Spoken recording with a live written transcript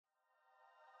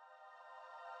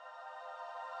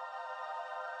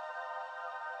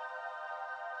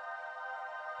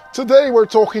Today we're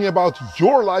talking about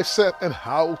your live set and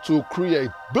how to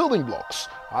create building blocks.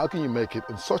 How can you make it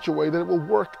in such a way that it will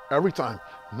work every time,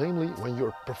 namely when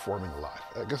you're performing live.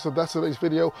 I guess that's today's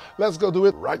video. Let's go do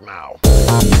it right now.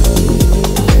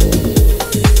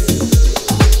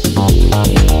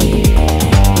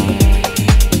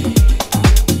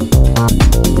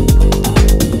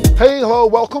 Hey, hello,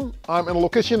 welcome. I'm in the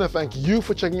location and thank you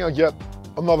for checking out yet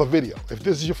another video. If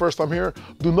this is your first time here,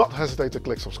 do not hesitate to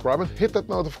click subscribe and hit that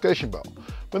notification bell.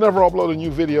 Whenever I upload a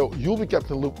new video, you'll be kept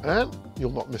in the loop and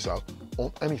you'll not miss out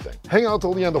on anything. Hang out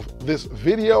till the end of this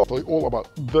video. I'll tell you all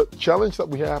about the challenge that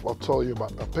we have. I'll tell you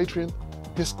about our Patreon,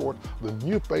 Discord, the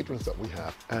new patrons that we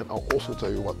have, and I'll also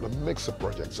tell you about the Mixer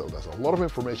project. So there's a lot of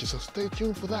information, so stay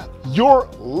tuned for that. Your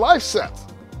live set.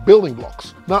 Building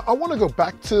blocks. Now I want to go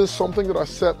back to something that I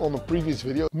said on the previous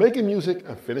video. Making music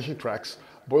and finishing tracks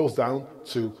boils down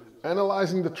to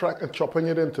analyzing the track and chopping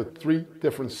it into 3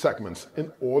 different segments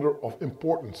in order of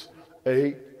importance: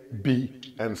 A, B,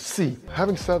 and C.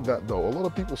 Having said that though, a lot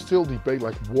of people still debate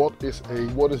like what is A,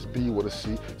 what is B, what is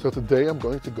C. So today I'm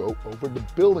going to go over the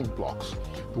building blocks.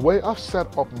 The way I've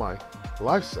set up my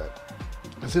live set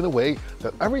is in a way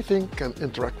that everything can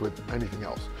interact with anything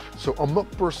else. So I'm not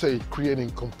per se creating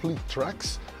complete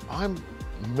tracks, I'm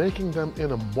making them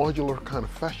in a modular kind of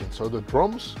fashion. So the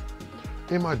drums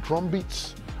in my drum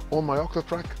beats on my octa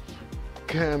track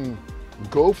can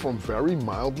go from very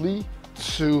mildly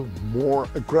to more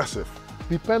aggressive,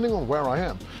 depending on where I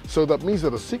am. So that means that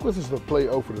the sequences that play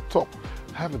over the top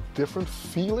have a different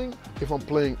feeling if I'm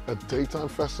playing a daytime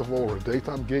festival or a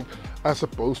daytime gig as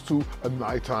opposed to a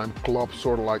nighttime club,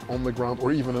 sort of like on the ground,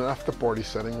 or even an after party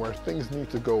setting where things need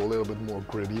to go a little bit more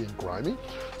gritty and grimy.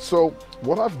 So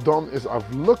what I've done is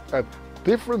I've looked at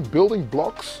different building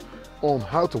blocks on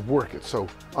how to work it. So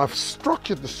I've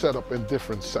structured the setup in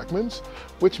different segments,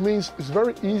 which means it's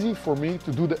very easy for me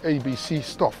to do the ABC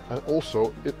stuff, and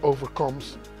also it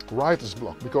overcomes writer's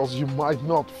block, because you might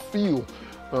not feel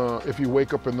if you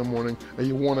wake up in the morning and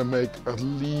you want to make a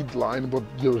lead line but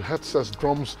your head says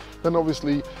drums, then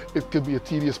obviously it could be a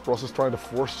tedious process trying to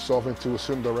force yourself into a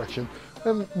certain direction,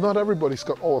 and not everybody's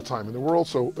got all the time in the world.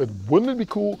 So wouldn't it be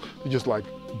cool to just like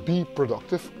be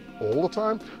productive all the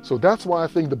time? So that's why I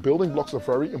think the building blocks are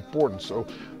very important. So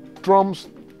drums,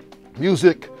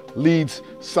 music, leads,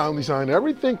 sound design,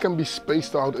 everything can be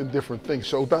spaced out in different things.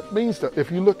 So that means that if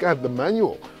you look at the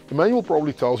manual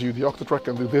probably tells you the octa track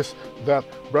can do this, that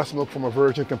breast milk from a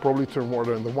virgin can probably turn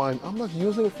water into wine. I'm not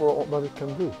using it for all that it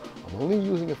can do. I'm only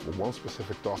using it for one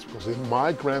specific task, because in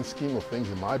my grand scheme of things,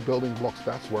 in my building blocks,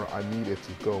 that's where I need it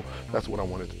to go. That's what I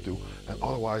want it to do. And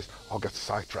otherwise, I'll get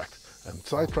sidetracked. And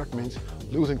sidetrack means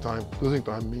losing time. Losing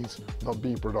time means not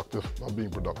being productive. Not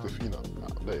being productive, you know,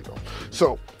 there you go.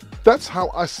 So that's how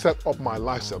I set up my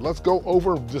live set. Let's go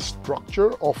over the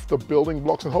structure of the building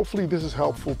blocks, and hopefully this is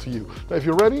helpful to you. Now, if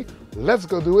you're ready, let's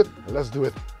go do it. Let's do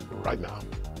it right now.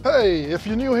 Hey, if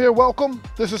you're new here, welcome.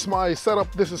 This is my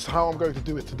setup. This is how I'm going to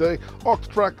do it today. Octa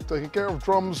track taking care of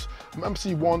drums,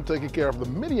 MC1 taking care of the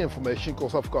MIDI information,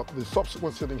 because I've got the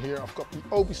subsequent sitting here, I've got the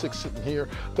OB6 sitting here.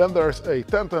 Then there's a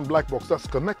 1010 black box that's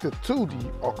connected to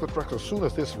the octa track. As soon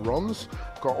as this runs,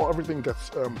 everything gets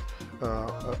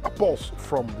a pulse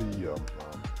from the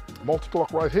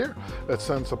multi-clock right here. It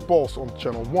sends a pulse on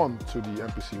channel 1 to the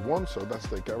MPC1, so that's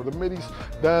taking care of the MIDIs.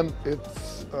 Then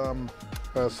it's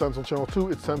sends on channel 2,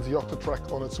 it sends the octa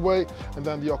track on its way, and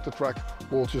then the octa track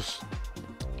will just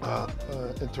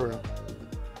in turn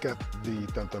get the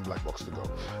 1010 black box to go.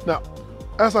 Now,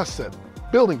 as I said,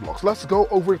 building blocks, let's go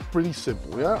over it pretty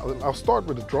simple. Yeah, I'll start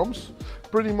with the drums.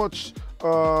 Pretty much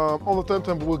on the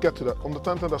 1010, but we'll get to that. On the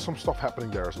 1010, there's some stuff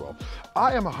happening there as well.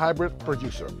 I am a hybrid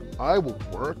producer. I will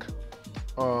work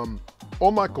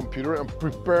on my computer and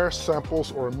prepare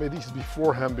samples or MIDIs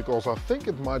beforehand, because I think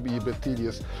it might be a bit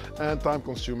tedious and time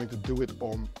consuming to do it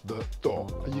on the DAW.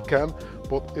 You can,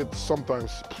 but it's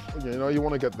sometimes, you know, you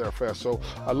want to get there fast. So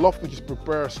I love to just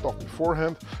prepare stuff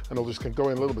beforehand, and I'll just can go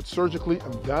in a little bit surgically,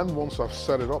 and then once I've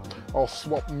set it up, I'll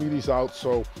swap MIDIs out.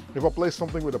 So if I play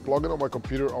something with a plugin on my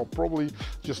computer, I'll probably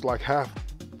just like have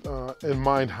in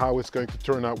mind how it's going to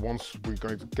turn out once we're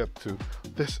going to get to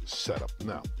this setup.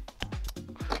 Now,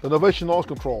 the Novation noise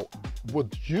control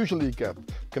would usually get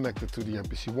connected to the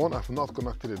MPC1. I've not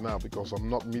connected it now because I'm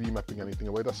not MIDI mapping anything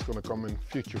away. That's going to come in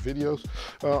future videos,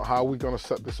 how we're going to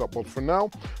set this up. But for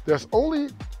now, there's only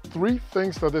 3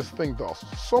 things that this thing does.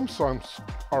 Some sounds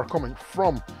are coming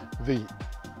from the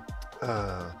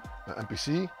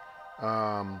MPC.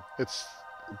 It's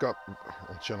got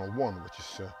on channel 1, which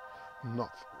is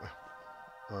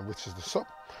which is the sub.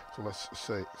 So let's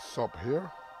say sub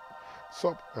here.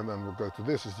 sub, and then we'll go to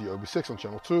this is the OB6 on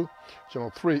channel 2. Channel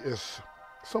 3 is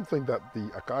something that the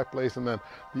Akai plays, and then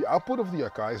the output of the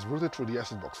Akai is routed through the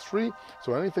acid box 3,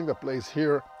 so anything that plays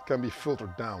here can be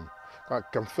filtered down. I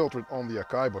can filter it on the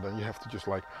Akai, but then you have to just,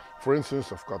 like, for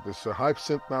instance, I've got this hype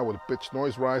synth now with a pitch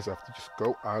noise rise. I have to just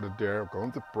go out of there, go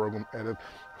into program, edit,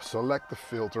 select the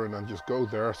filter, and then just go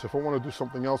there. So if I want to do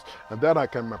something else, and that I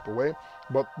can map away.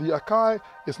 But the Akai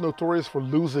is notorious for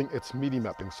losing its MIDI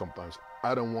mapping sometimes.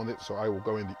 I don't want it, so I will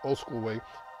go in the old school way,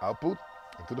 output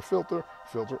into the filter,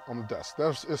 filter on the desk.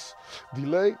 There's this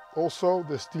delay also.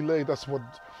 This delay, that's what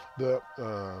the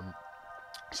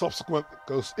subsequent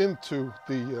goes into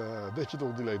the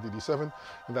digital delay DD7,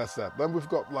 and that's that. Then we've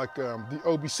got like the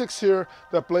OB6 here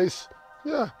that plays,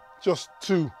 yeah, just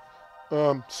two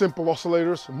simple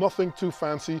oscillators, nothing too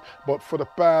fancy, but for the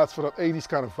pads, for that 80s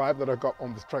kind of vibe that I got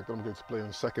on this track that I'm going to play in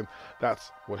a second,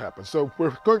 that's what happens. So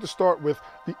we're going to start with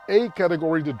the A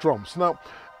category, the drums. Now,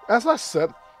 as I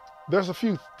said, there's a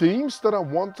few themes that I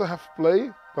want to have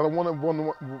play,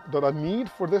 that I need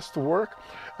for this to work,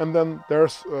 and then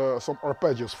there's some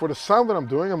arpeggios. For the sound that I'm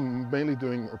doing, I'm mainly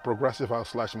doing a progressive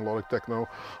house / melodic techno,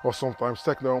 or sometimes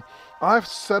techno. I've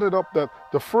set it up that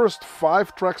the first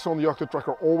 5 tracks on the octave track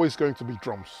are always going to be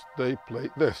drums. They play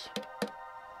this.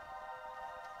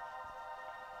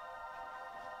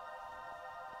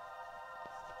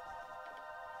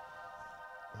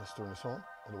 Let's turn this on,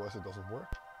 otherwise it doesn't work.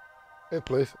 It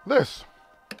plays this.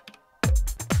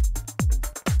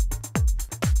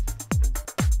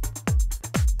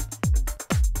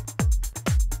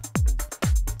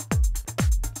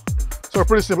 So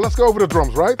pretty simple. Let's go over the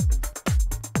drums, right?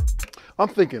 I'm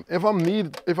thinking, if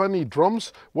I need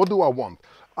drums, what do I want?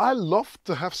 I love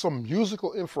to have some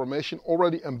musical information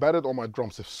already embedded on my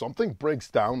drums. If something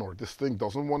breaks down, or this thing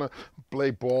doesn't want to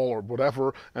play ball or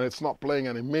whatever, and it's not playing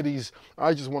any MIDIs,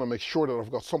 I just want to make sure that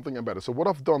I've got something embedded. So what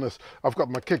I've done is, I've got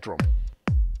my kick drum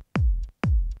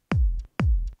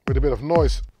with a bit of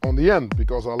noise on the end,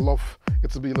 because I love it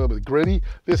to be a little bit gritty.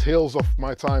 This hails off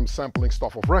my time sampling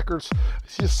stuff off records.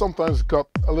 You sometimes got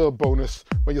a little bonus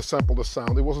when you sample the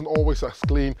sound. It wasn't always as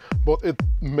clean, but it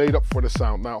made up for the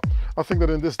sound. Now, I think that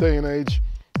in this day and age,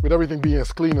 with everything being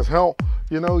as clean as hell,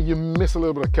 you know, you miss a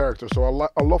little bit of character. So I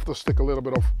love to stick a little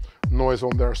bit of noise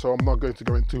on there, so I'm not going to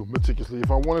go into meticulously. If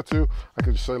I wanted to, I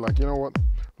could just say, like, you know what,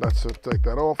 let's take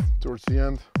that off towards the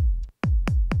end,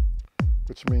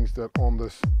 which means that on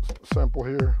this sample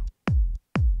here,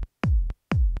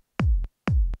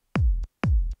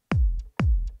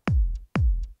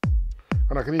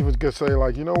 and I can even say,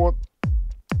 like, you know what,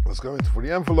 let's go into for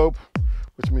the envelope,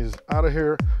 which means out of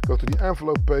here, go to the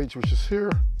envelope page, which is here.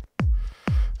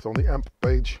 It's on the amp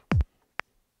page.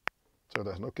 So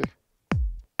there's no kick.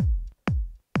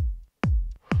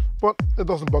 But it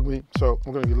doesn't bug me, so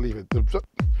I'm going to leave it.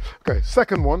 Okay,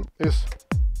 second one is,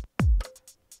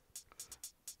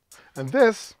 and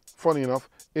this, funny enough,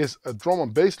 is a drum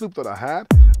and bass loop that I had,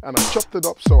 and I chopped it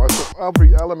up, so I took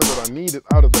every element that I needed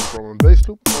out of the drum and bass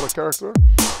loop, not a character,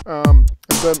 and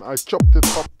then I chopped it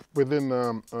up within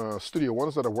Studio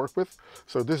Ones that I work with.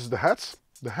 So this is the hats.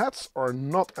 The hats are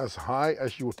not as high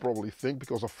as you would probably think,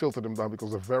 because I filtered them down,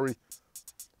 because they're very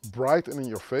bright and in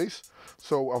your face.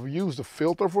 So I've used a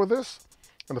filter for this,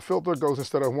 and the filter goes,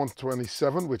 instead of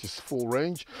 127, which is full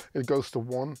range, it goes to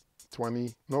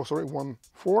 120, no sorry, 14,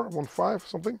 15,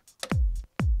 something.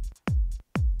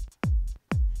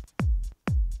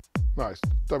 Nice.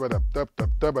 I'm on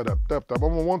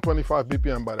 125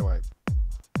 BPM, by the way.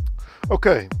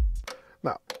 Okay,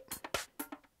 now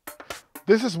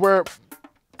this is where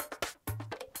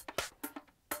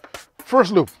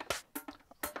first loop,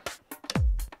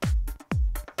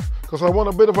 because I want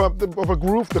a bit of a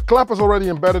groove. The clap is already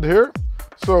embedded here,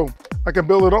 so I can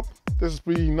build it up. This is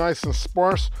pretty nice and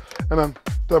sparse, and then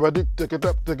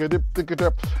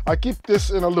I keep this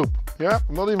in a loop. Yeah,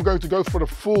 I'm not even going to go for the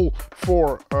full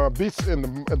 4 beats in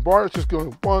the bar. It's just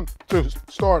going 1, 2,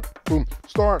 start, boom,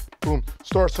 start, boom,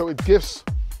 start. So it gives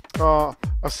a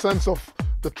sense of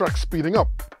the track speeding up.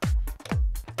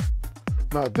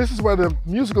 Now this is where the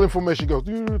musical information goes.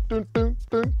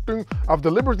 I've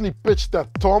deliberately pitched that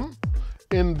tom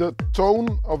in the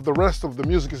tone of the rest of the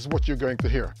music. Is what you're going to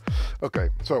hear. Okay,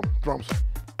 so drums.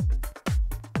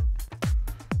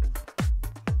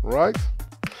 Right?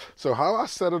 So how I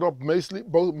set it up,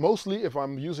 mostly if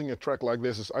I'm using a track like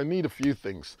this, is I need a few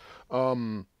things.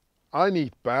 I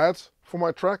need pads for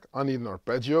my track. I need an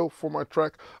arpeggio for my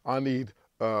track. I need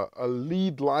a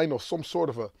lead line or some sort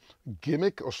of a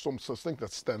gimmick or some such thing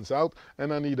that stands out,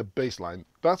 and I need a bass line.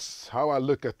 That's how I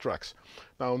look at tracks.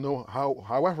 Now,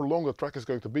 however long the track is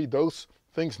going to be, those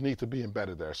things need to be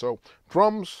embedded there. So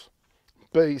drums,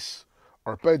 bass,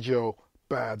 arpeggio,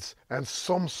 pads, and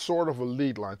some sort of a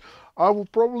lead line. I will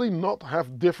probably not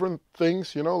have different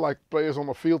things, you know, like players on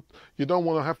the field. You don't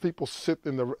want to have people sit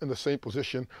in the same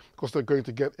position because they're going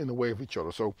to get in the way of each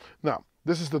other. So now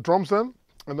this is the drums then,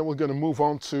 and then we're going to move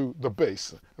on to the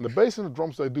bass. And the bass and the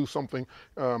drums, they do something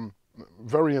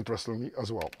very interestingly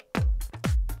as well.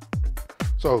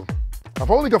 So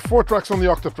I've only got 4 tracks on the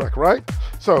octave track, right?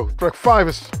 So track 5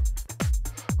 is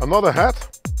another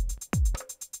hat.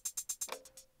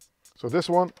 So this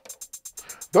one,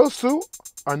 those two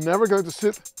are never going to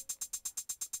sit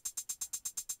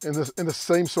in the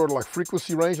same sort of like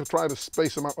frequency range. I'll try to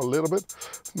space them out a little bit.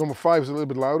 Number 5 is a little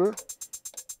bit louder.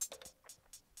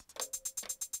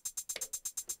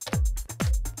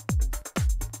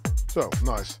 So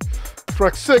nice.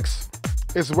 Track 6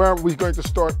 is where we're going to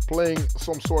start playing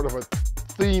some sort of a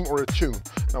theme or a tune.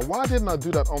 Now, why didn't I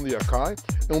do that on the Akai?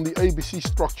 On the ABC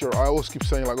structure, I always keep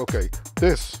saying like, okay,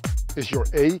 this is your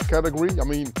A category. I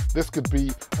mean, this could be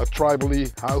a tribally,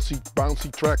 housey,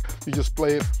 bouncy track. You just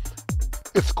play it.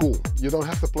 It's cool. You don't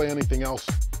have to play anything else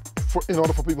in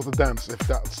order for people to dance, if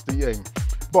that's the aim.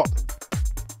 But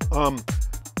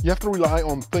you have to rely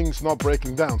on things not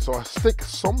breaking down. So I stick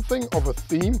something of a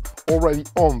theme already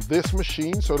on this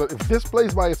machine so that if this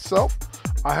plays by itself,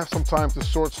 I have some time to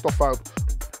sort stuff out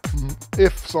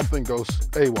if something goes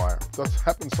haywire. That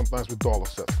happens sometimes with dollar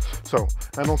sets. So,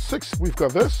 and on 6 we've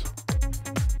got this.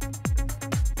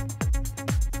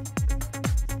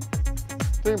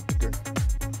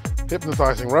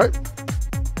 Hypnotizing, right?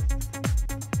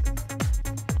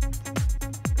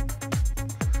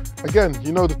 Again,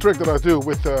 you know the trick that I do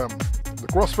with the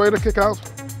crossfader kick out.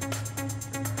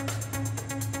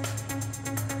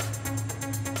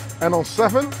 And on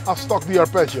 7, I've stuck the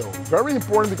arpeggio. Very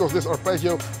important because this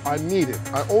arpeggio, I need it.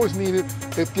 I always need it.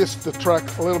 It gives the track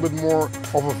a little bit more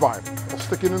of a vibe. I'll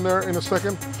stick it in there in a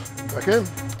second. Back in.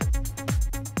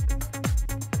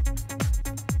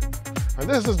 And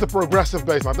this is the progressive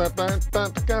bass line.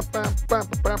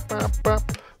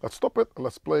 Let's stop it.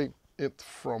 Let's play it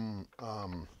from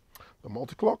the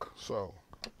multi-clock. So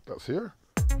that's here.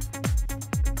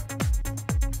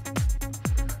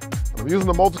 I'm using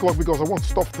the multi-clock because I want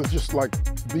stuff to just like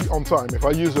be on time. If I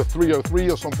use a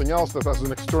 303 or something else that has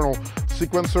an external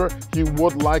sequencer, you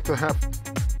would like to have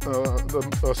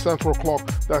the central clock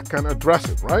that can address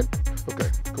it, right? Okay,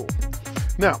 cool.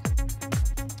 Now,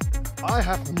 I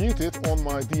have muted on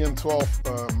my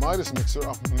DM12 Midas mixer,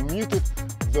 I've muted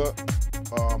the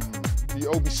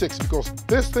OB6 because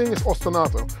this thing is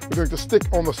ostinato. We're going to stick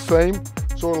on the same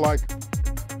sort of like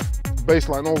bass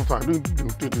line all the time.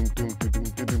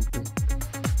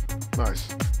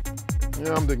 Nice.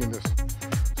 Yeah, I'm digging this.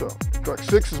 So, track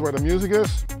 6 is where the music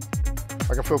is.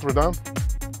 I can filter it down.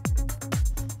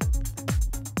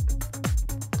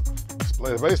 Let's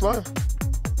play the bass line.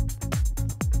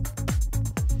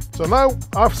 So now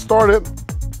I've started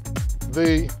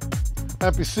the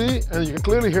MPC and you can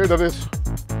clearly hear that it's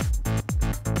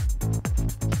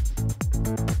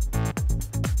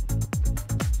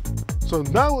so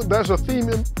now there's a theme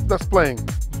that's playing.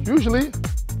 Usually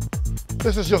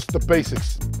this is just the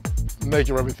basics,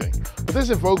 nature, everything. But this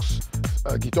invokes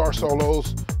guitar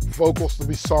solos, vocals to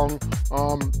be sung.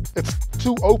 It's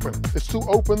too open. It's too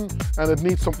open and it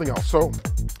needs something else. So,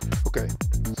 okay.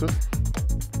 So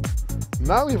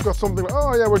now you've got something like,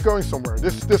 oh yeah, we're going somewhere.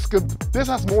 This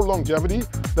has more longevity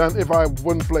than if I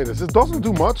wouldn't play this. It doesn't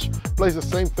do much, plays the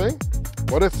same thing,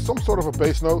 but it's some sort of a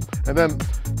bass note. And then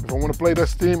if I want to play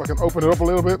this theme, I can open it up a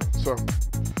little bit. So,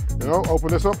 you know, open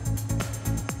this up.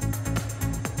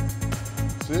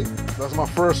 See, that's my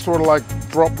first sort of like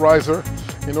drop riser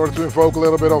in order to invoke a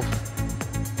little bit of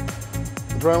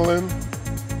adrenaline.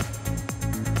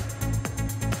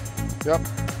 Yep,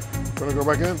 gonna go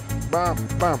back in, bam,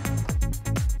 bam.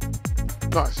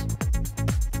 Nice.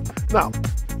 Now,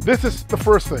 this is the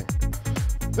first thing.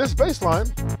 This bass line,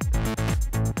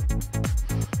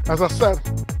 as I said,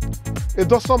 it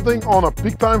does something on a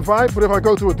peak time vibe, but if I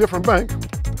go to a different bank,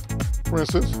 for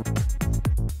instance,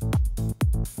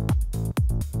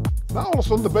 now all of a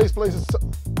sudden the bass plays itself.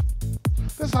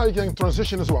 This is how you can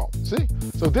transition as well, see?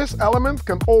 So this element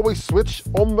can always switch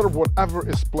under whatever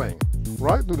is playing,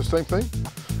 right? Do the same thing.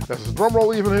 There's a drum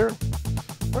roll even here.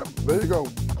 Well, there you go.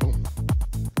 Boom.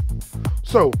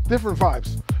 So, different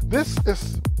vibes. This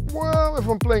is, well, if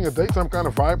I'm playing a daytime kind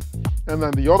of vibe, and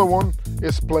then the other one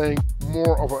is playing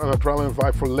more of an adrenaline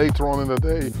vibe for later on in the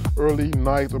day, early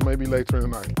night, or maybe later in the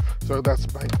night. So that's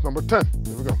bank number 10.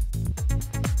 Here we go.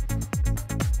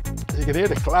 You can hear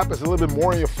the clap is a little bit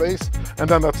more in your face, and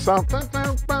then that sound,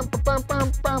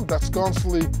 that's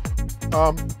constantly,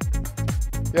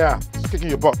 yeah, it's kicking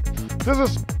your butt. This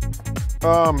is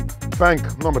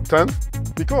bank number 10,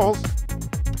 because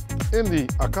in the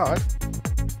Akai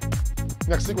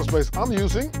next sequence base I'm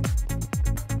using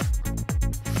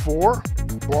 4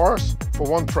 bars for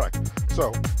 1 track.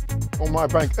 So on my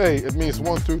bank A, it means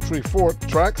 1, 2, 3, 4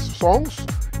 tracks, songs,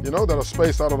 you know, that are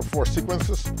spaced out of the 4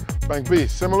 sequences. Bank B,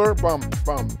 similar, bum,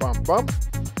 bum, bum, bum.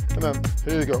 And then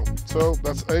here you go. So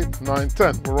that's 8, 9,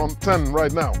 10. We're on 10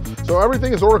 right now. So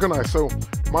everything is organized. So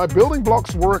my building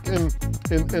blocks work in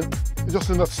just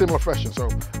in that similar fashion. So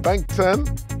bank 10,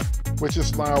 which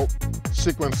is now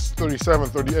sequence 37,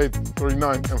 38,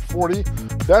 39, and 40.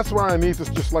 That's where I need to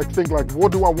just like think like,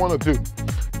 what do I want to do?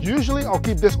 Usually I'll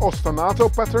keep this ostinato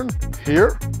pattern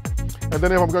here. And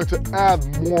then if I'm going to add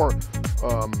more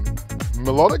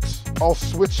melodics, I'll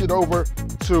switch it over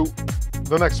to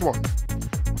the next one.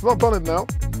 I've not done it now,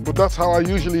 but that's how I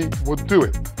usually would do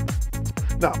it.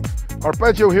 Now,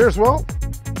 arpeggio here as well.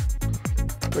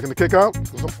 Taking the kick out,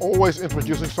 because I'm always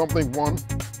introducing something. 1,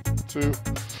 2,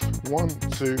 1,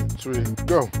 2, 3,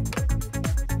 go.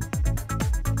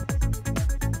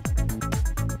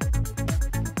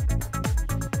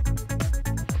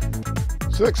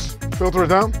 Six, filter it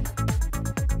down.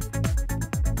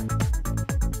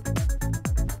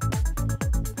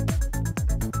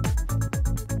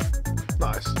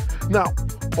 Nice. Now,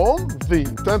 on the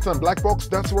 1010 black box,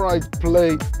 that's where I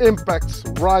play impacts,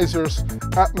 risers,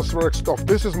 atmospheric stuff.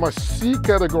 This is my C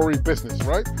category business,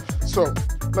 right? So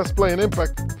let's play an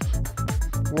impact.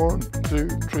 1, 2,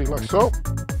 3, like so.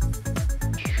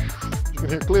 You can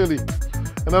hear clearly.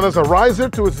 And then there's a riser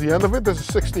towards the end of it. This is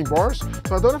 16 bars,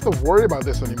 so I don't have to worry about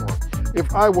this anymore.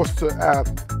 If I was to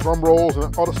add drum rolls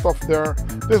and other stuff there,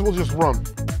 this will just run,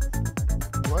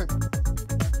 right?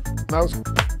 Now it's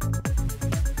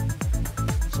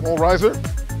small riser.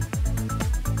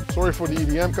 Sorry for the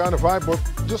EDM kind of vibe, but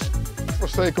just for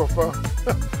sake of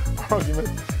argument,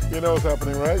 you know what's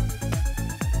happening, right?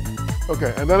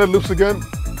 Okay, and then it loops again.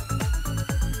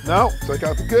 Now, take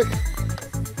out the kick.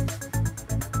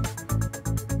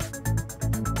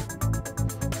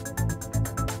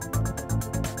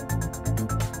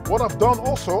 What I've done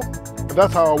also, and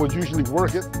that's how I would usually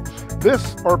work it,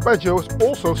 this arpeggio is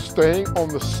also staying on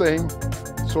the same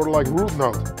sort of like root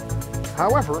note.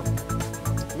 However,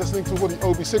 listening to what the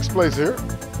OB6 plays here,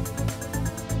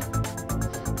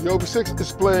 the OB6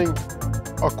 is playing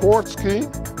a chord scheme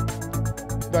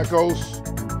that goes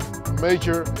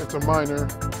major into minor,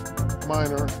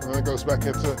 minor, and then it goes back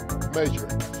into major.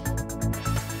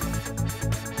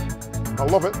 I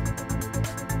love it.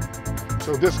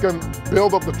 So this can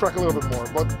build up the track a little bit more,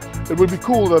 but it would be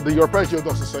cool that the arpeggio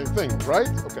does the same thing, right?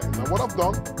 Okay, now what I've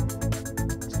done,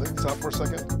 let's take this out for a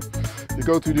second. You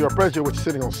go to the arpeggio, which is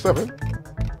sitting on 7.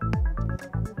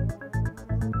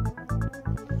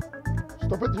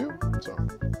 Stop it, you. So,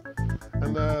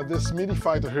 and this MIDI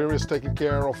fighter here is taking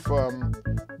care of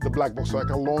the black box, so I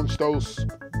can launch those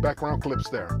background clips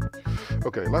there.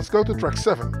 Okay, let's go to track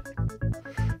 7.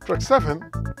 Track 7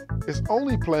 is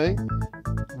only playing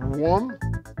 1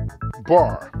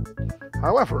 bar.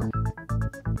 However,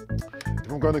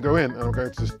 if I'm going to go in and I'm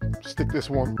going to stick this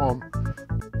one on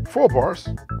 4 bars,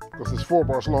 because it's 4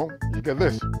 bars long, you get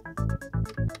this.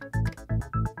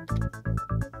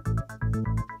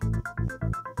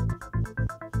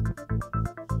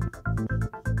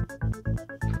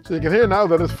 So you can hear now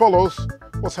that it follows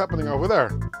what's happening over there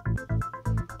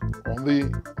on the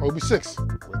OB6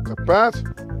 with the pad.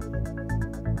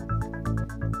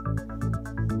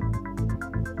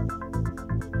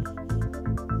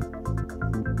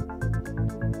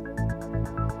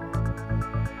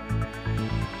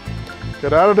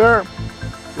 Get out of there,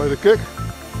 play the kick.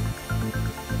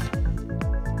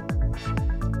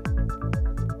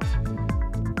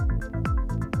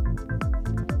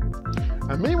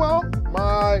 And meanwhile,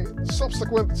 my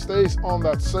subsequent stays on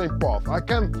that same path. I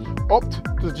can opt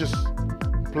to just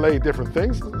play different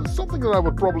things. It's something that I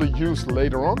would probably use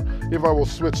later on if I will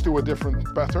switch to a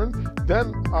different pattern.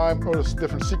 Then or a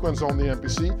different sequence on the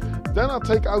MPC. Then I'll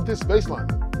take out this bass line.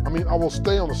 I mean, I will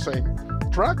stay on the same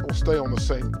track, I'll stay on the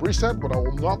same preset, but I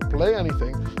will not play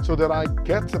anything so that I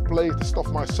get to play the stuff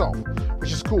myself,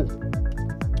 which is cool.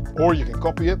 Or you can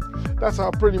copy it. That's how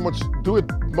I pretty much do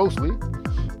it mostly.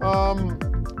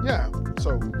 Yeah,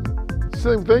 so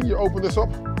same thing, you open this up,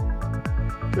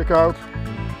 kick out,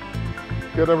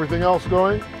 get everything else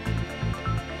going.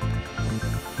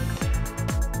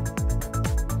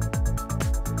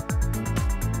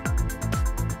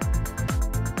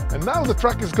 And now the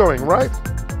track is going, right?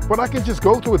 But I can just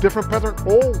go to a different pattern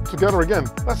altogether again.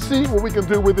 Let's see what we can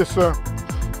do with this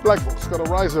black box. Got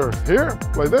a riser here,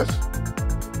 play this.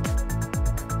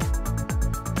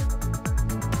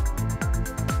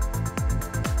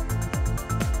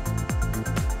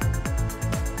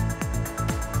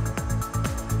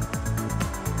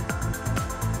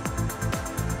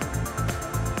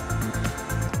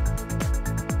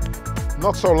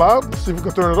 Not so loud. Let's see if we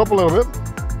can turn it up a little bit.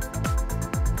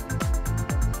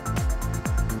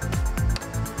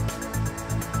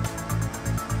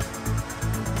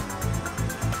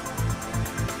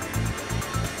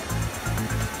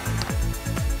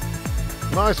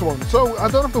 Nice one. So I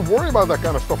don't have to worry about that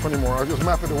kind of stuff anymore. I just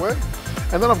map it away.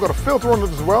 And then I've got a filter on it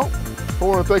as well. If I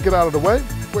want to take it out of the way,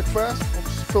 quick, fast, I'll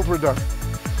just filter it down.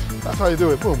 That's how you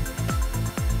do it, boom.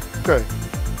 Okay,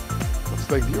 let's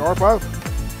take the ARP out.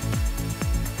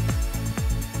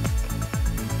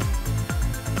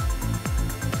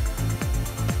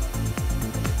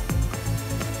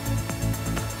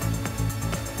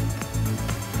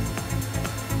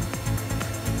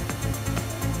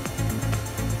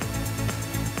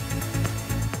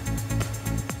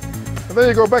 And then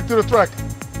you go back to the track.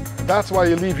 And that's why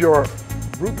you leave your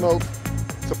root note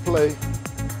to play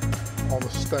on a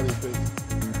steady beat.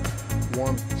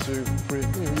 1, 2, 3. You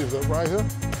can use that riser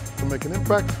to make an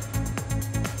impact.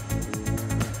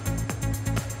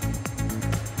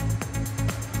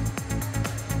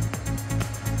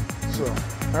 So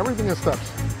everything in steps.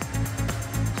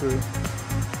 2,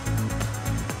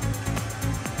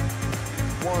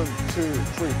 1, 2,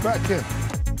 3. Back in.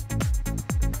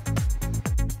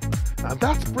 And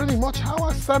that's pretty much how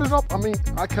I set it up. I mean,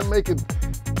 I can make it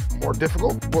more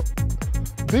difficult, but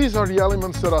these are the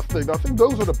elements that I think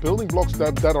those are the building blocks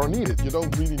that are needed. You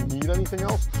don't really need anything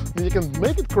else. I mean, you can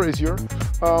make it crazier,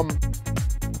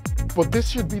 but this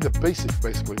should be the basic,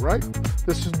 basically, right?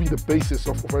 This should be the basis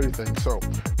of everything. So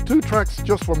 2 tracks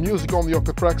just for music on the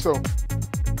octave track. So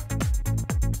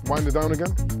wind it down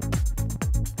again.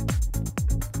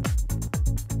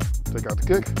 Take out the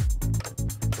kick.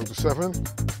 Go to 7.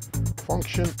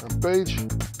 Function and page,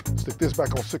 stick this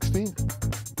back on 16,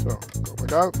 so go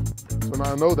back out. So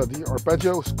now I know that the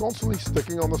arpeggio is constantly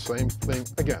sticking on the same thing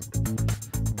again.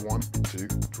 1, 2,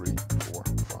 3, 4,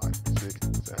 5, 6,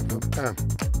 7, and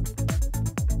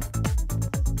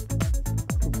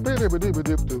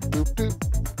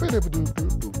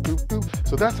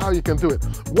so that's how you can do it.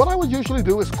 What I would usually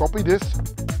do is copy this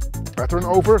pattern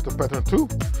over to pattern 2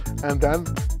 and then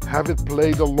have it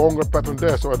play the longer pattern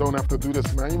there, so I don't have to do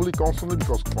this manually constantly,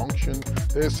 because function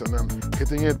this and then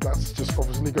hitting it, that's just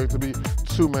obviously going to be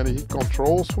too many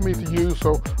controls for me to use,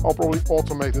 so I'll probably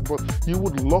automate it. But you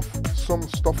would love some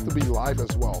stuff to be live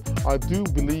as well. I do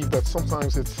believe that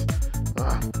sometimes it's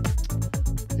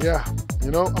yeah,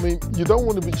 you know, I mean, you don't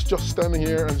want to be just standing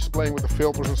here and just playing with the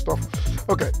filters and stuff.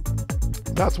 Okay,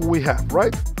 that's what we have,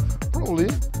 right? Probably,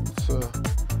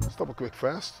 let's stop a quick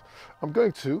fast. I'm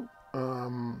going to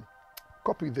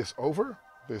copy this over,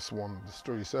 this one, this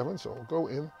 37, so I'll go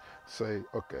in, say,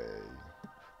 okay,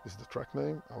 this is the track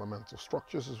name, elemental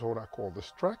structures is what I call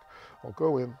this track. I'll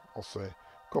go in, I'll say,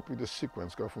 copy this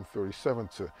sequence, go from 37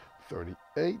 to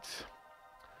 38,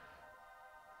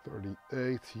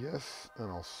 38, yes,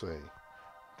 and I'll say,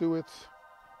 do it,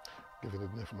 give it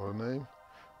another name,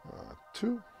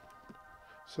 2,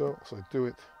 so I'll say, do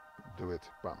it,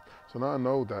 bam. So now I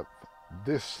know that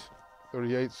this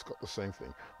 38's got the same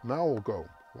thing. Now we'll go,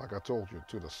 like I told you,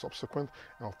 to the subsequent,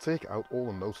 and I'll take out all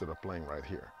the notes that are playing right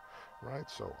here, right?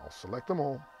 So I'll select them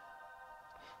all.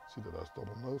 See that there's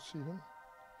double notes even.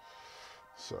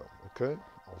 So, okay,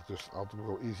 I'll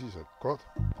go easy, so cut.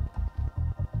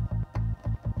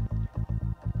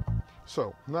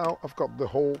 So now I've got the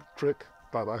whole trick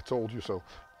that I told you, so,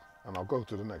 and I'll go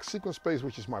to the next sequence page,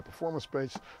 which is my performance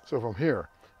page. So from here,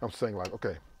 I'm saying like,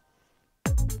 okay,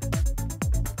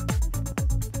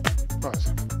 nice.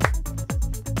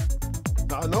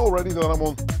 Now I know already that I'm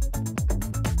on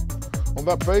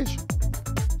that page.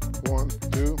 1,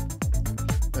 2,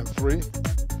 and 3.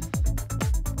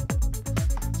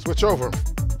 Switch over.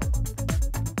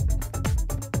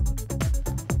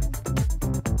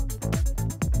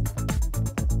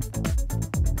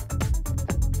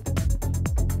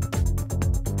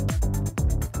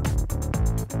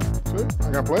 See,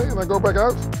 I can play and I go back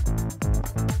out.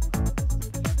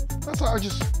 That's how I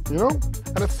just, you know,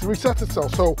 and it resets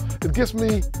itself. So it gives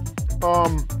me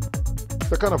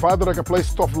the kind of vibe that I can play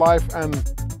stuff live and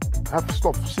have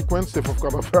stuff sequenced if I've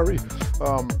got a very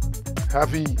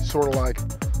heavy sort of like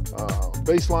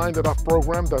bass line that I've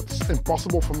programmed that's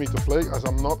impossible for me to play, as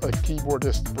I'm not a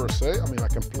keyboardist per se. I mean, I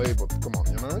can play, but come on,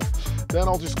 you know. Then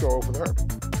I'll just go over there.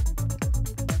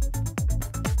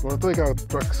 I'm gonna take out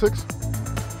track 6.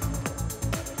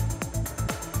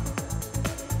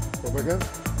 Go back in.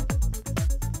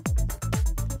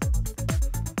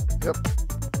 Yep.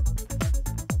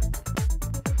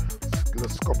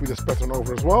 Let's copy this pattern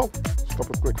over as well. Stop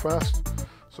it quick fast.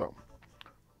 So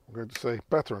I'm going to say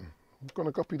pattern. I'm going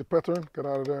to copy the pattern. Get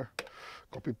out of there.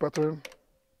 Copy pattern.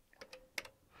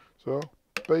 So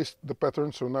paste the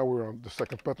pattern. So now we're on the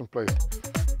second pattern. Place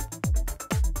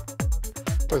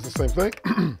the same thing.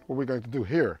 What we're going to do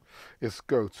here is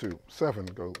go to 7,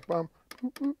 go bam,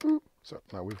 boop, boop, boop. So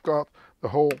now we've got the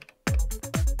whole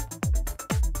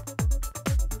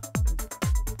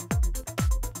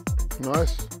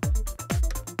nice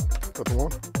pattern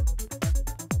 1.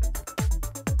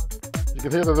 You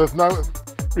can hear that it now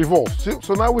revolves.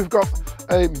 So now we've got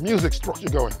a music structure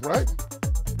going, right?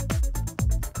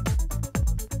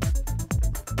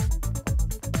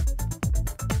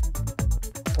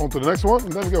 On to the next one,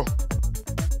 and then we go.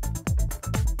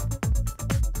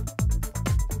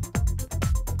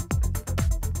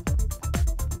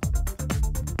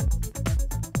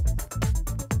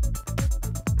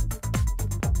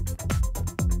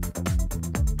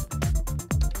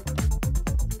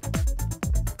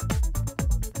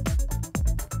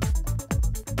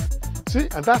 See,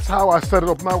 and that's how I set it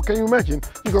up now. Can you imagine?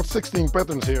 You got 16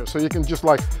 patterns here, so you can just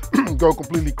like go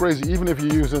completely crazy. Even if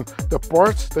you're using the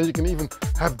parts, then you can even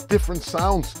have different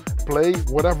sounds play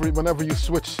whenever you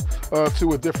switch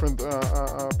to a different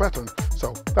pattern.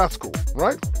 So that's cool,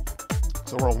 right?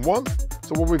 So we're on 1.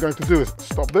 So what we're going to do is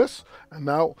stop this, and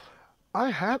now I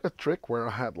had a trick where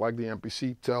I had like the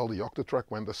MPC tell the octatrack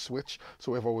when to switch.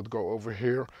 So if I would go over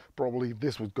here, probably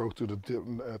this would go to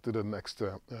the next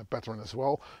pattern as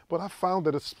well. But I found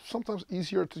that it's sometimes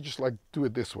easier to just like do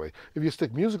it this way. If you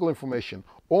stick musical information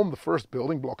on the first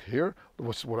building block here,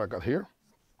 which is what I got here.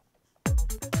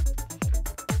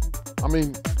 I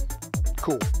mean,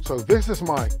 cool. So this is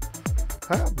my,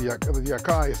 the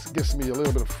Akai gives me a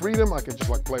little bit of freedom. I can just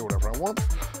like play whatever I want.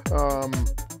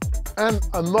 And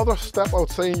another step I would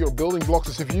say in your building blocks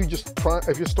is if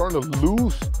you're starting to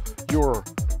lose your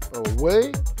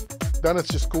way, then it's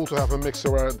just cool to have a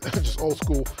mixer where it's just old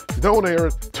school. You don't want to hear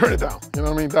it, turn it down. You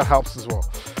know what I mean? That helps as well.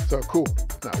 So cool.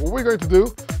 Now what we're going to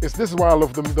do is, this is why I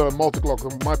love the multi-clock.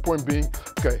 My point being,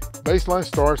 okay, bass line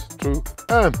starts through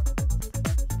and.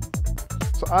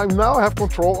 So I now have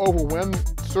control over when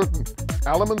certain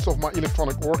elements of my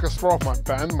electronic orchestra, of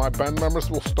my band members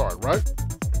will start, right?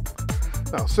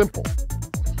 Now, simple.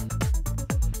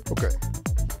 Okay.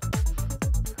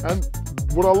 And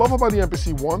what I love about the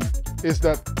MPC-1 is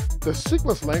that the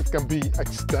sequence length can be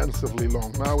extensively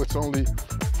long. Now it's only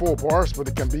 4 bars, but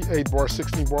it can be 8 bars,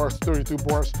 16 bars, 32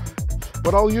 bars.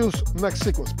 But I'll use next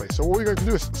sequence space. So what we're going to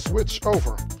do is switch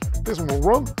over. This one will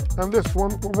run, and this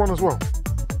one will run as well.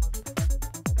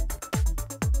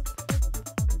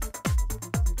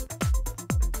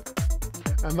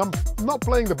 And I'm not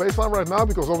playing the bass line right now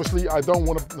because obviously I don't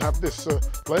want to have this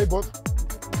play, but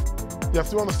you have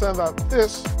to understand that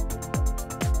this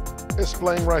is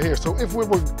playing right here. So if we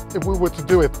were to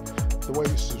do it the way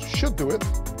we should do it,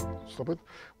 stop it,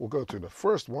 we'll go to the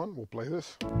first one, we'll play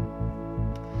this.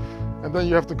 And then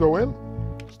you have to go in,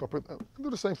 stop it, and do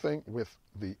the same thing with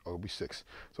the OB6.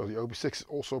 So the OB6 is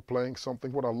also playing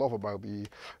something. What I love about the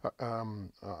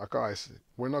Akai is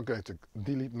we're not going to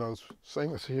delete notes,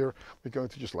 same as here. We're going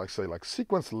to just like say like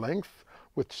sequence length,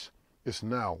 which is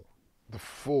now the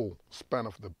full span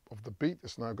of the beat,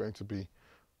 is now going to be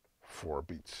 4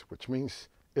 beats, which means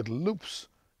it loops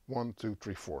 1, 2,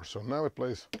 3, 4. So now it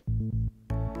plays.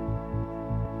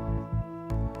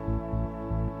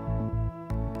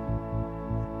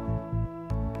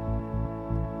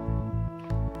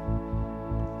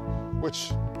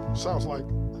 Which sounds like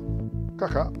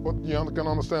caca, but you can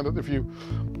understand it if you're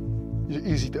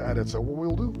easy to edit. So what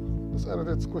we'll do, let's edit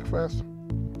it quick, fast.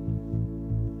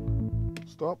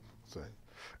 Stop, say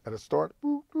edit start,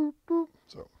 boop, boop, boop.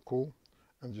 So cool,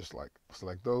 and just like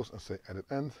select those and say edit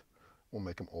end. We'll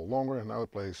make them all longer, and now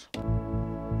it plays.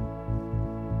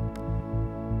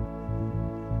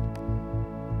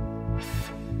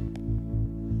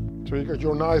 So you got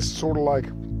your nice sort of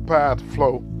like pad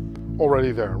flow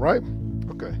already there, right?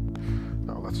 Okay,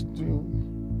 now let's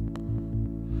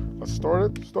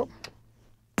start it, stop.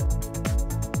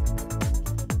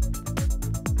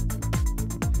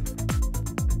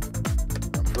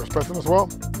 And first pattern as well.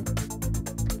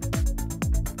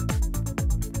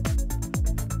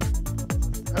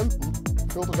 And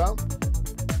filter down,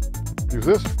 use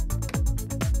this.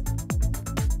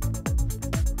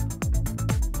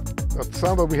 That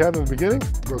sound that we had in the beginning,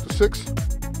 go to 6.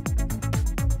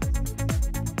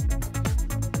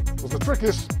 The trick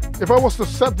is, if I was to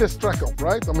set this track up,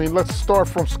 right? I mean, let's start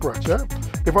from scratch, yeah?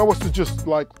 If I was to just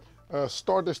like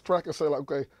start this track and say like,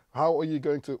 okay, how are you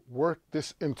going to work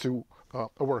this into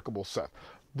a workable set?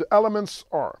 The elements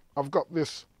are, I've got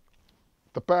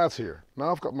the pads here. Now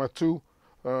I've got my 2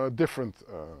 different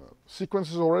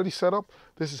sequences already set up.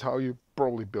 This is how you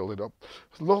probably build it up.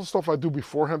 A lot of stuff I do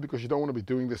beforehand because you don't want to be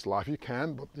doing this live. You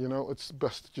can, but you know, it's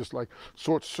best to just like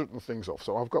sort certain things off.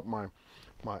 So I've got my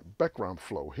background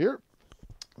flow here.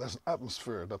 There's an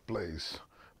atmosphere that plays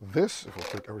this. If I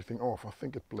take everything off, I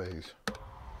think it plays.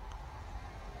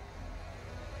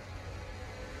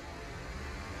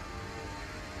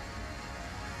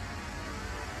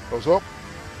 Goes up.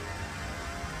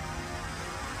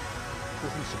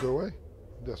 This needs to go away.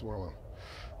 That's where I want.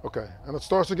 Okay, and it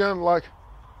starts again like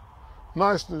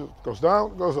nice. It goes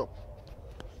down, goes up.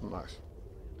 Nice.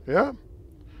 Yeah?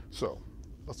 So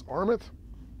let's arm it.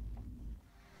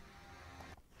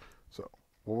 So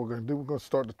what we're going to do, we're going to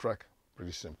start the track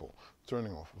pretty simple.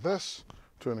 Turning off this,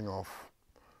 turning off.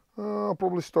 I'll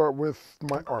probably start with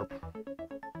my ARP.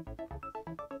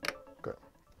 Okay,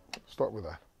 start with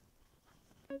that.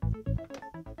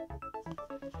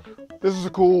 This is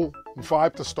a cool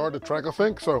vibe to start the track, I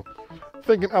think. So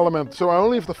think an element. So I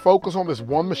only have to focus on this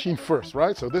one machine first,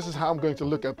 right? So this is how I'm going to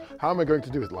look at how am I going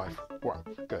to do it live. One.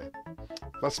 Okay.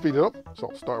 Let's speed it up. So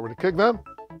I'll start with a kick then.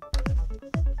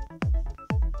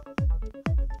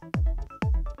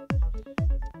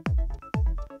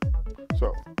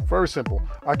 So very simple.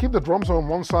 I keep the drums on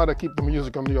one side, I keep the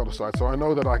music on the other side, so I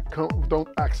know that I don't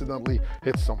accidentally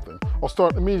hit something. I'll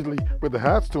start immediately with the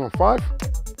heads, 2 and 5.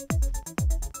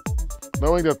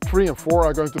 Knowing that 3 and 4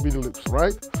 are going to be the loops,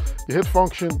 right? You hit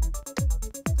function,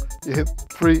 you hit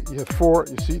 3, you hit 4,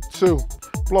 you see 2,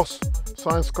 plus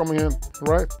signs coming in,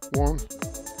 right? 1,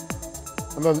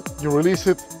 and then you release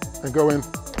it and go in.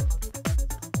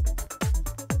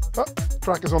 Ah,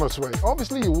 track is on its way.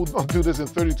 Obviously you would not do this in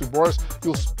 32 bars,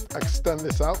 you'll extend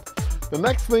this out. The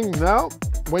next thing now,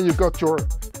 when you got your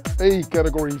A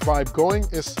category vibe going,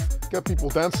 is get people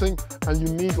dancing, and you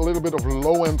need a little bit of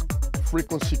low-end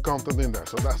frequency content in there.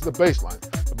 So that's the bass line.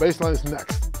 The bass line is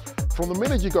next. From the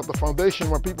minute you got the foundation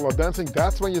where people are dancing,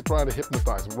 that's when you try to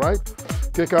hypnotize them, right?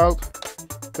 Kick out,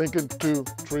 thinking 2,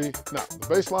 3. Now, the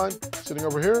bass line, sitting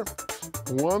over here.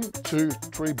 1, 2,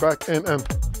 3, back in, and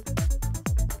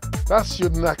that's your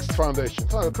next foundation.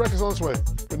 So the track is on its way.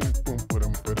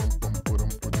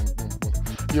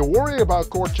 You worry about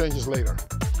chord changes later.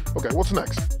 Okay, what's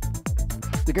next?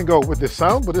 You can go with this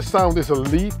sound, but this sound is a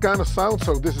lead kind of sound,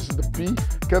 so this is the B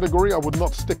category. I would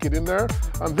not stick it in there.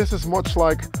 And this is much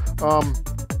like,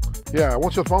 yeah,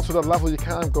 once you advance to that level, you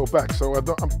can't go back. So I'm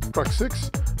track 6,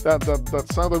 that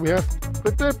sound that we have,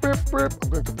 I'm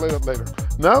going to play that later.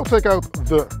 Now take out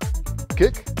the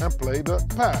kick and play the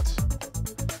pads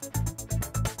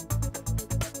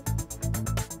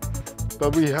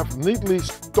that we have neatly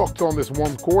stocked on this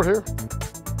one chord here.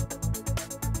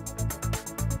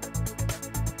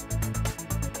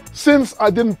 Since I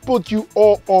didn't put you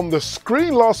all on the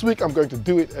screen last week, I'm going to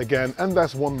do it again, and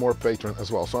that's one more patron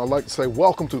as well. So I'd like to say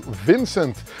welcome to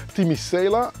Vincent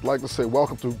Timisela. I'd like to say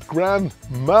welcome to Grand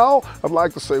Mal. I'd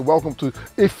like to say welcome to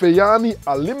Ifeani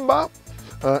Alimba.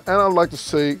 And I'd like to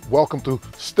say welcome to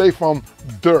Stefan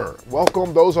Durr.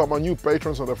 Welcome, those are my new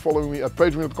patrons, and they're following me at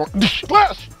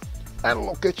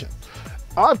patreon.com/Analog Kitchen.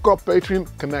 I've got Patreon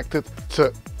connected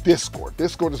to Discord.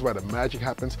 Discord is where the magic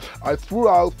happens. I threw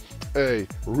out a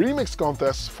remix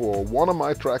contest for one of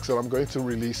my tracks that I'm going to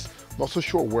release. Not so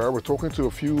sure where. We're talking to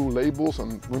a few labels,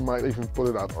 and we might even put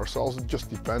it out ourselves. It just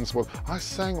depends. But I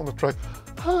sang on the track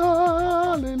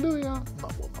Hallelujah.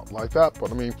 Not like that,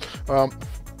 but I mean, and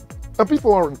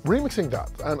people are remixing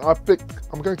that, and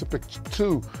I'm going to pick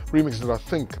 2 remixes that I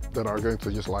think that are going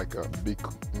to just like be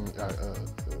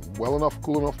well enough,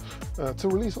 cool enough to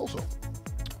release also.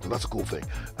 So that's a cool thing.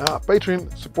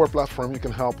 Patreon support platform, you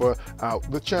can help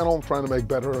out the channel. I'm trying to make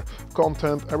better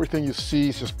content. Everything you see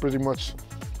is just pretty much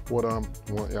what comes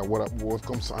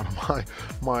out of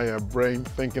my brain,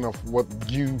 thinking of what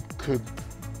you could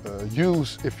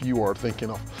use if you are thinking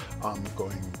of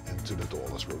going into the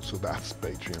dollars route. So that's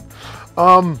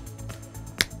Patreon.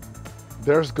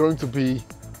 There's going to be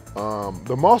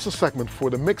the master segment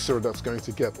for the mixer that's going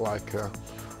to get like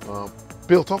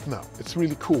built up now. It's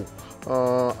really cool.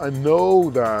 I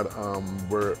know that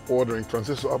we're ordering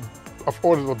transistors. I've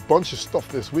ordered a bunch of stuff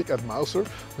this week at Mouser,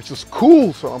 which is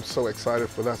cool, so I'm so excited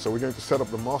for that. So we're going to set up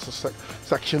the master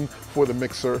section for the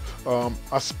mixer.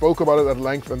 I spoke about it at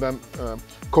length, and then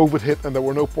COVID hit and there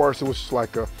were no parts. It was just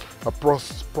like a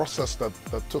process that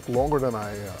took longer than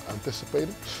I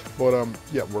anticipated. But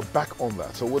yeah, we're back on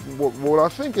that. So what I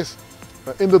think is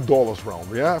in the dollars realm,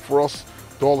 yeah, for us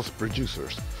dollars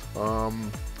producers.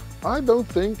 I don't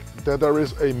think that there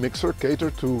is a mixer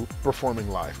catered to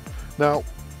performing live. Now,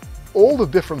 all the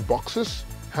different boxes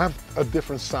have a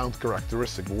different sound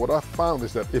characteristic. But what I found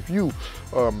is that if you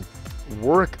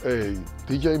work a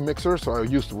DJ mixer, so I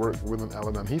used to work with an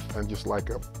Allen and Heath and just like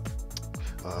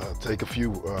take a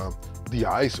few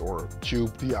DIs or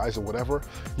tube DIs or whatever,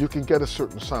 you can get a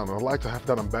certain sound. And I like to have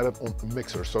that embedded on the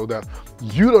mixer so that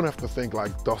you don't have to think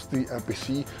like, does the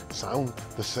MPC sound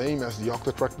the same as the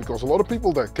Octatrack? Because a lot of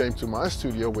people that came to my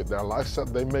studio with their live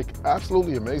set, they make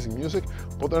absolutely amazing music,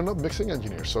 but they're not mixing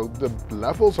engineers, so the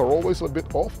levels are always a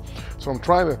bit off. So I'm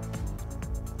trying to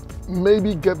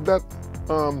maybe get that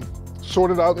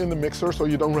sorted out in the mixer so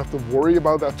you don't have to worry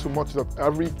about that too much, that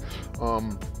every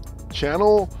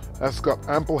channel has got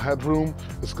ample headroom,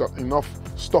 it's got enough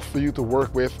stuff for you to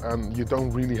work with, and you don't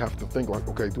really have to think like,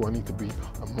 okay, do I need to be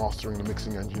mastering the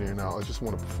mixing engineer now? I just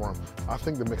want to perform. I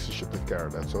think the mixer should take care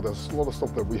of that. So there's a lot of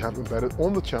stuff that we have embedded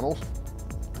on the channels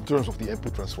in terms of the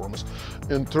input transformers,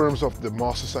 in terms of the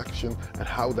master section and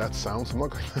how that sounds. I'm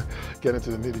not going to get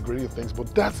into the nitty-gritty of things,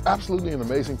 but that's absolutely an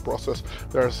amazing process.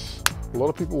 There's a lot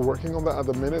of people working on that at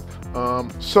the minute.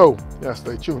 So yeah,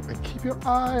 stay tuned and keep your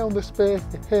eye on the space.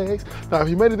 Now, if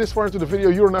you made it this far into the video,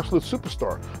 you're an absolute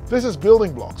superstar. This is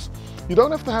building blocks. You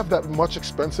don't have to have that much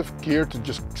expensive gear to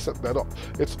just set that up.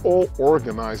 It's all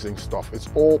organizing stuff. It's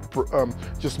all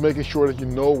just making sure that you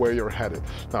know where you're headed.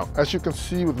 Now, as you can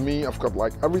see with me, I've got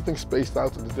like everything spaced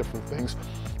out into different things.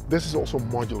 This is also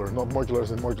modular, not modular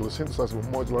as in modular synthesizer,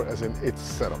 but modular as in its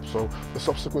setup. So the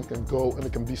subsequent can go and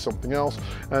it can be something else.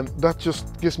 And that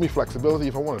just gives me flexibility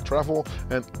if I want to travel.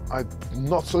 And I'm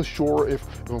not so sure if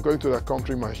I'm going to that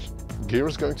country, my gear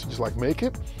is going to just like make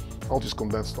it. I'll just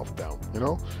condense stuff down, you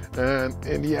know? And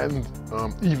in the end,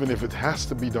 even if it has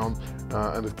to be done,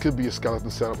 and it could be a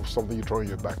skeleton setup of something you throw in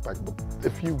your backpack, but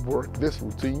if you work this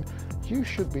routine, you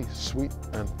should be sweet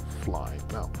and flying.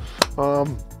 Now,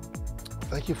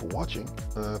 thank you for watching.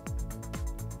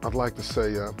 I'd like to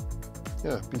say,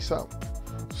 yeah, peace out.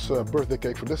 It's a birthday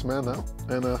cake for this man now,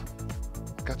 and I'll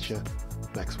catch you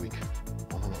next week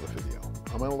on another video.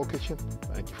 I'm An Arp Kitchen.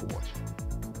 Thank you for watching.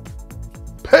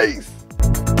 Peace!